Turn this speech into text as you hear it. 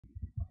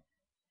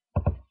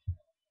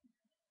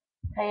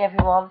Hey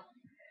everyone,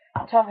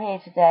 Tom here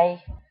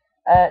today.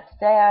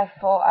 Today I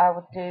thought I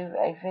would do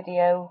a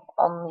video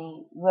on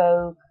the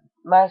Rogue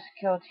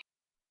MySecurity.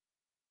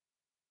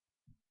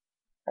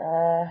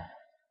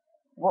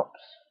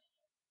 Whoops.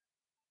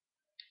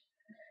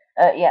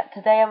 Yeah,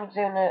 today I'm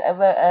doing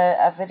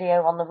a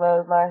video on the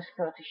Rogue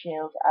MySecurity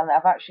Shield, and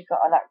I've actually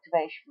got an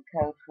activation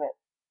code for it.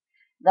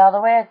 Now,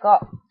 the way I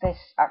got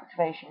this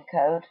activation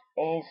code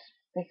is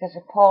because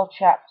a poor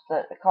chap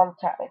that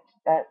contacted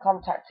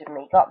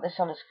me got this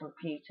on his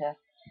computer,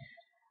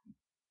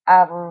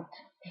 and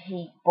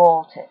he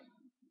bought it.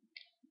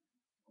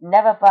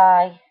 Never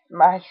buy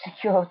my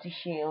security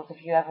shield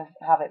if you ever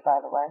have it, by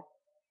the way.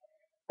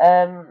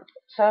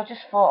 So I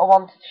just thought I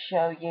wanted to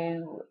show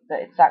you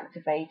that it's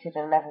activated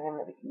and everything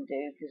that we can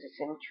do because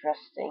it's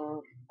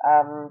interesting,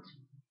 and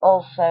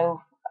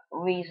also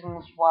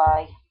reasons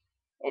why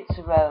it's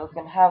a rogue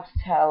and how to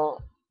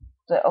tell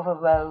that other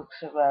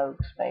rogues are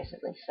rogues,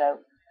 basically. So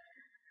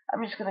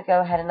I'm just going to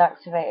go ahead and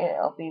activate it.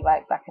 I'll be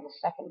right back in a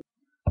second.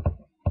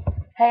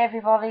 Hey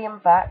everybody, I'm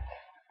back.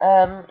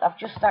 I've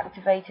just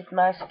activated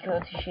my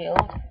security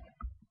shield,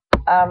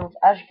 and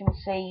as you can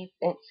see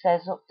it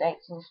says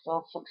updates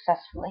installed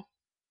successfully,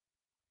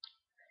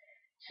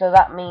 so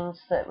that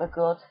means that we're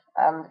good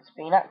and it's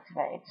been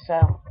activated.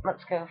 So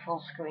let's go full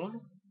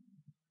screen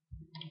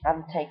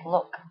and take a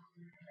look.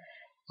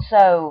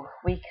 So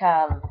we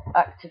can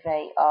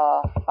activate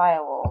our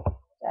firewall.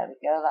 There we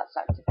go, that's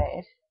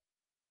activated.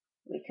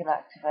 We can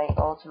activate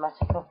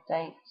automatic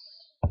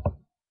updates.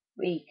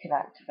 We can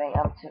activate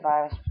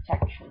antivirus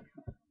protection.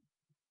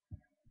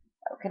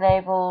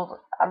 Enabled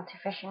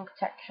anti-phishing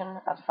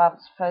protection,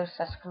 advanced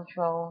process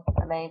control,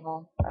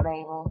 enable, we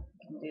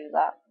can do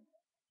that.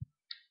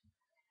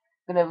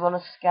 I'm going to run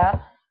a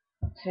scan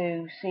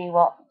to see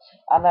what,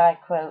 and I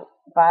quote,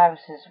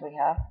 viruses we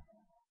have,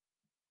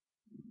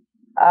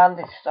 and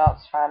it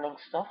starts finding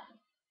stuff.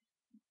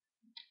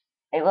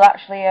 It will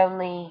actually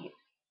only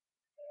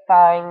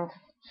find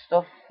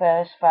stuff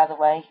first, by the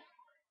way,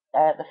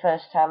 the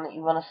first time that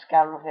you run a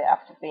scan with it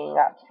after being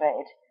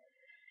activated,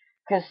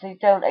 because they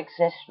don't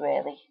exist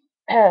really,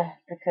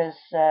 because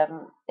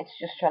it's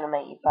just trying to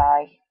make you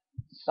buy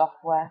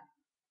software,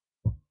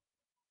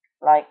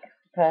 like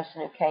the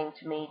person who came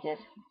to me did.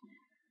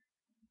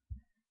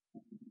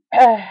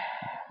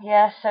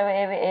 Yeah, so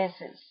here it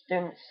is. It's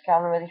doing its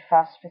scan really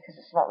fast because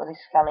it's not really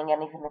scanning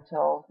anything at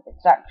all.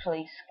 It's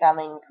actually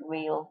scanning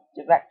real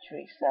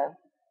directories though,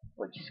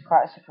 which is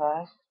quite a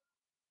surprise.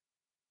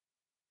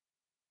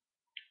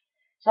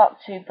 It's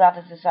not too bad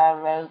a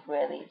design rogue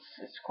really.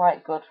 It's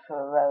quite good for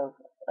a rogue.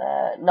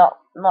 Not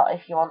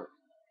if you want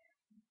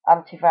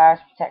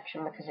antivirus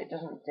protection, because it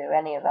doesn't do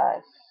any of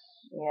that.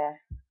 Yeah.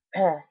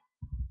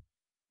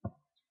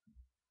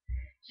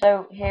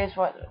 So here's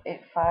what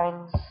it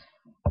finds.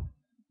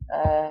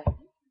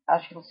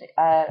 As you can see,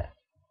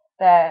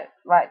 there,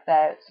 right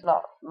there, it's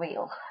not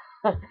real.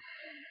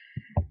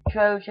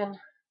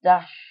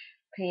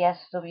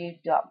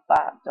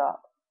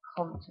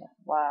 Trojan-psw.bat.hunter.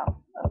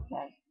 Wow,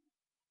 okay.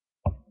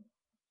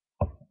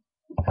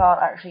 You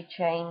can't actually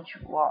change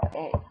what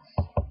it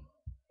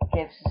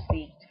gives as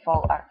the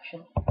default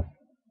action.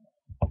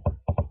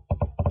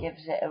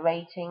 Gives it a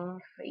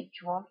rating for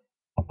each one.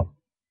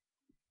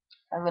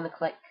 I'm going to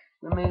click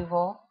remove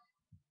all,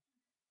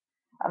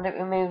 and it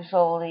removes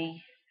all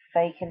the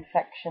fake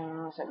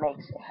infections. It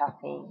makes it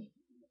happy.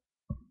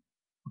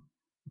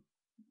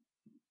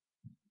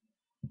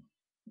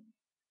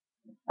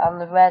 And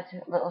the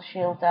red little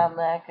shield down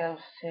there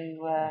goes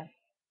to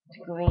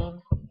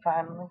green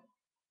finally.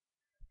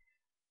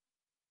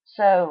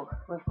 So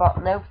we've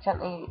got no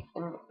potentially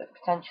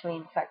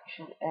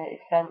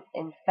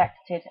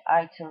infected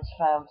items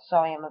found.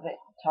 Sorry, I'm a bit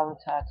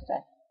tongue-tied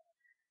today.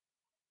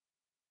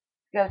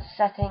 Go to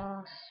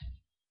settings.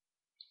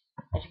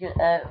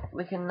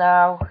 We can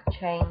now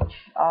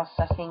change our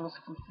settings,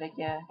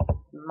 configure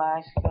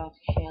my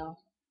security shield,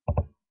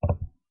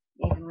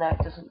 even though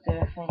it doesn't do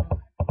a thing.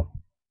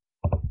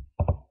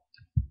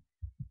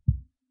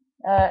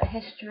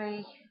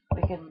 History,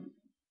 we can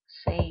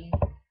see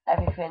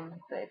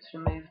everything that it's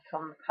removed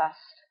from the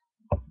past.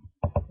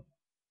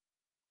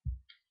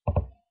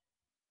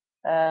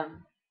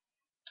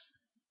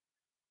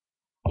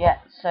 Yeah,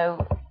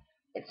 so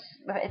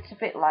it's a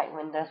bit like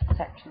Windows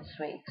Protection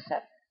Suite,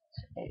 except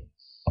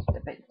it's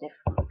a bit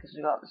different because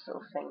we've got this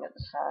little thing at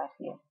the side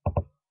here.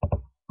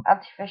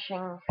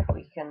 Anti-phishing,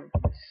 we can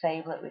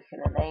disable it, we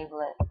can enable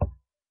it,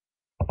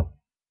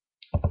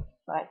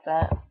 like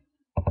that.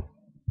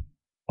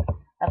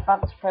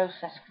 Advanced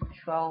process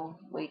control,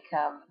 we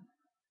can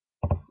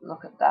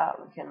look at that,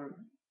 we can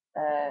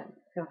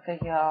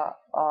configure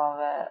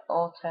our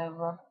auto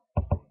run,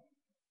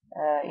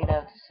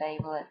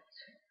 disable it,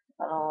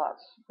 and all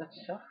that good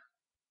stuff.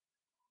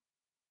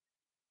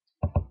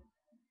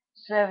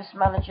 Service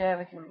manager,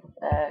 we can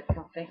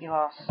configure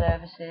our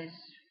services,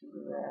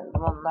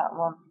 run that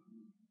one,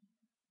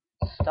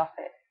 stop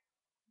it.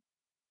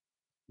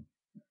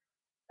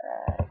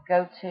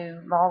 Go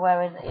to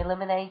malware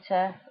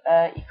eliminator,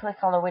 you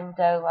click on a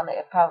window and it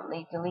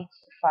apparently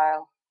deletes the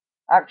file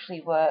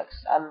actually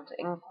works, and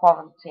in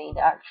quarantine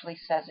actually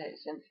says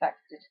it's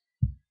infected,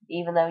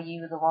 even though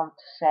you were the one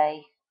to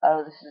say,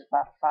 oh, this is a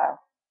bad file.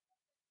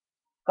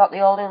 Got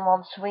the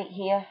all-in-one suite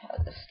here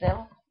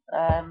still.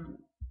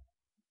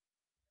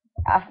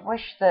 I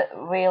wish that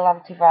real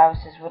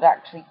antiviruses would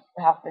actually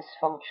have this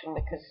function,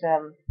 because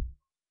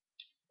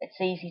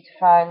it's easy to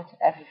find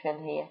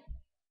everything here,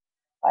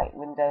 like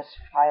Windows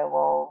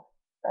Firewall,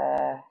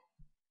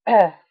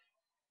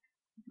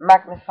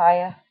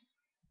 magnifier.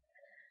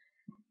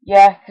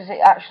 Yeah, because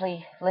it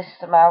actually lists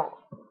them out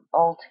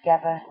all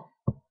together,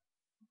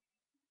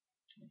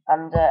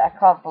 and I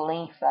can't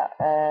believe that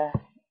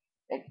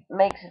it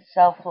makes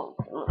itself look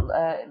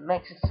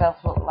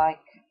like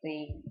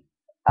the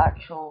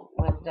actual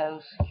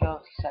Windows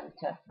Security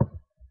Center.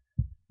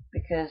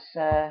 Because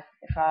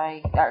if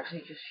I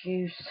actually just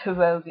use the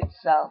Rogue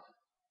itself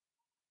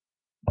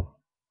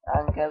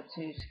and go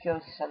to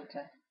Security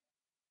Center,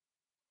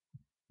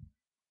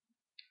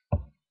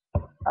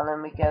 and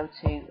then we go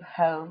to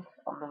Home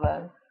on the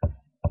Rogue,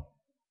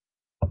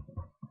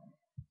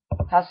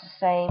 it has the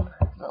same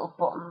little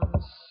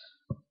buttons,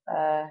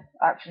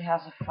 actually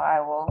has a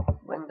firewall,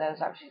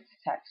 Windows actually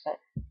detects it,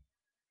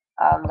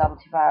 and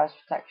antivirus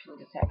protection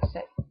detects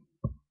it.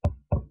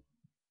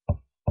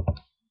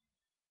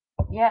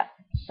 Yeah,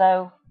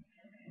 so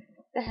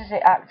this is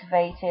it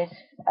activated.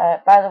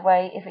 By the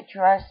way, if it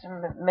tries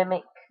to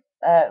mimic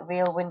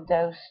real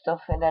Windows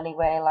stuff in any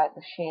way, like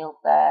the Shield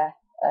there,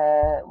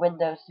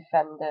 Windows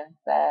Defender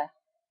there,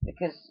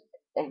 because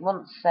it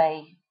wouldn't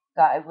say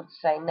that, it would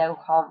say no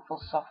harmful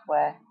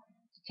software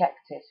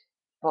detected,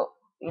 but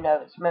you know,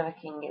 it's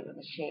mimicking it with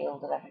the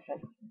Shield and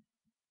everything.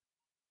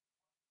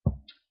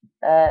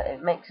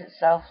 It makes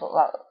itself look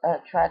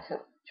like tries to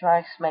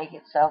make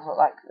itself look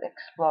like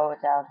Explorer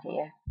down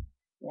here.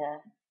 Yeah,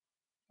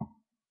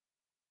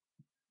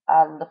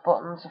 and the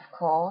buttons, of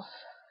course.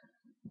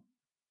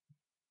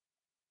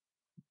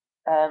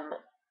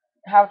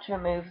 How to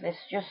remove this?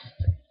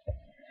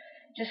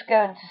 Just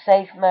go into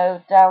safe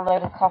mode,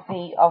 download a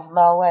copy of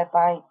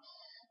Malwarebytes,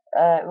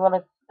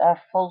 run a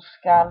full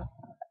scan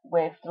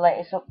with the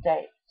latest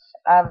updates,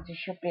 and you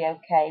should be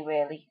okay,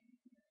 really.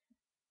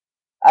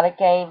 And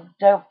again,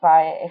 don't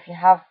buy it. If you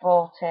have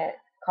bought it,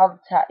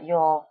 contact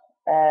your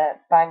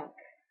bank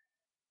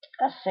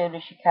as soon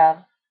as you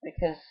can,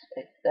 because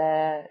it's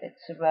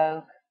a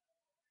rogue.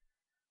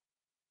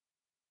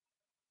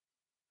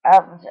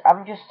 And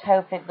I'm just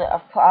hoping that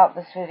I've put out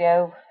this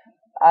video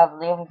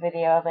and the other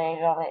video I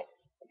made on it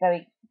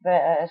very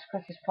as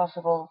quick as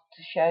possible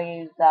to show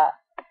you that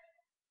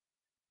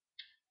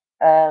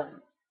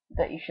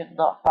that you should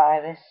not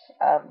buy this,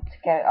 to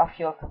get it off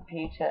your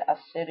computer as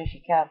soon as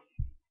you can.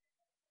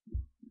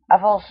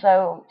 I've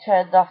also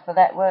turned off the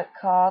network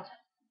card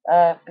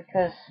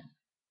because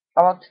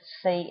I wanted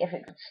to see if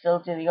it could still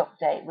do the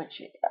update, which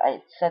it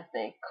said that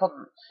it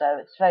couldn't, so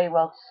it's very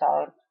well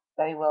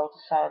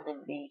designed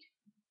indeed.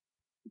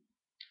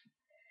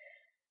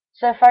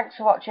 So thanks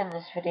for watching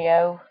this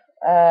video.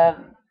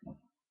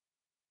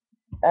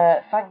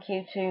 Thank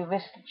you to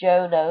Mr.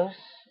 Jonos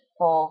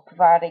for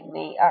providing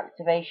the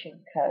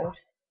activation code.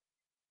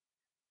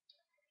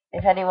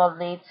 If anyone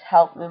needs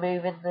help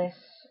removing this,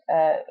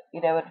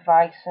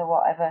 advice or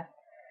whatever,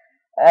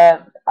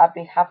 I'd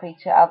be happy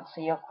to answer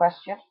your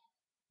question.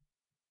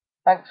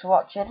 Thanks for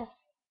watching.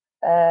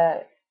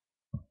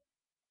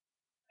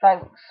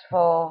 Thanks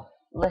for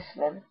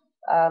listening,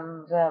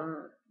 and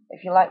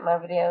if you like my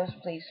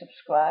videos, please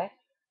subscribe.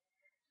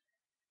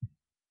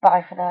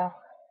 Bye for now.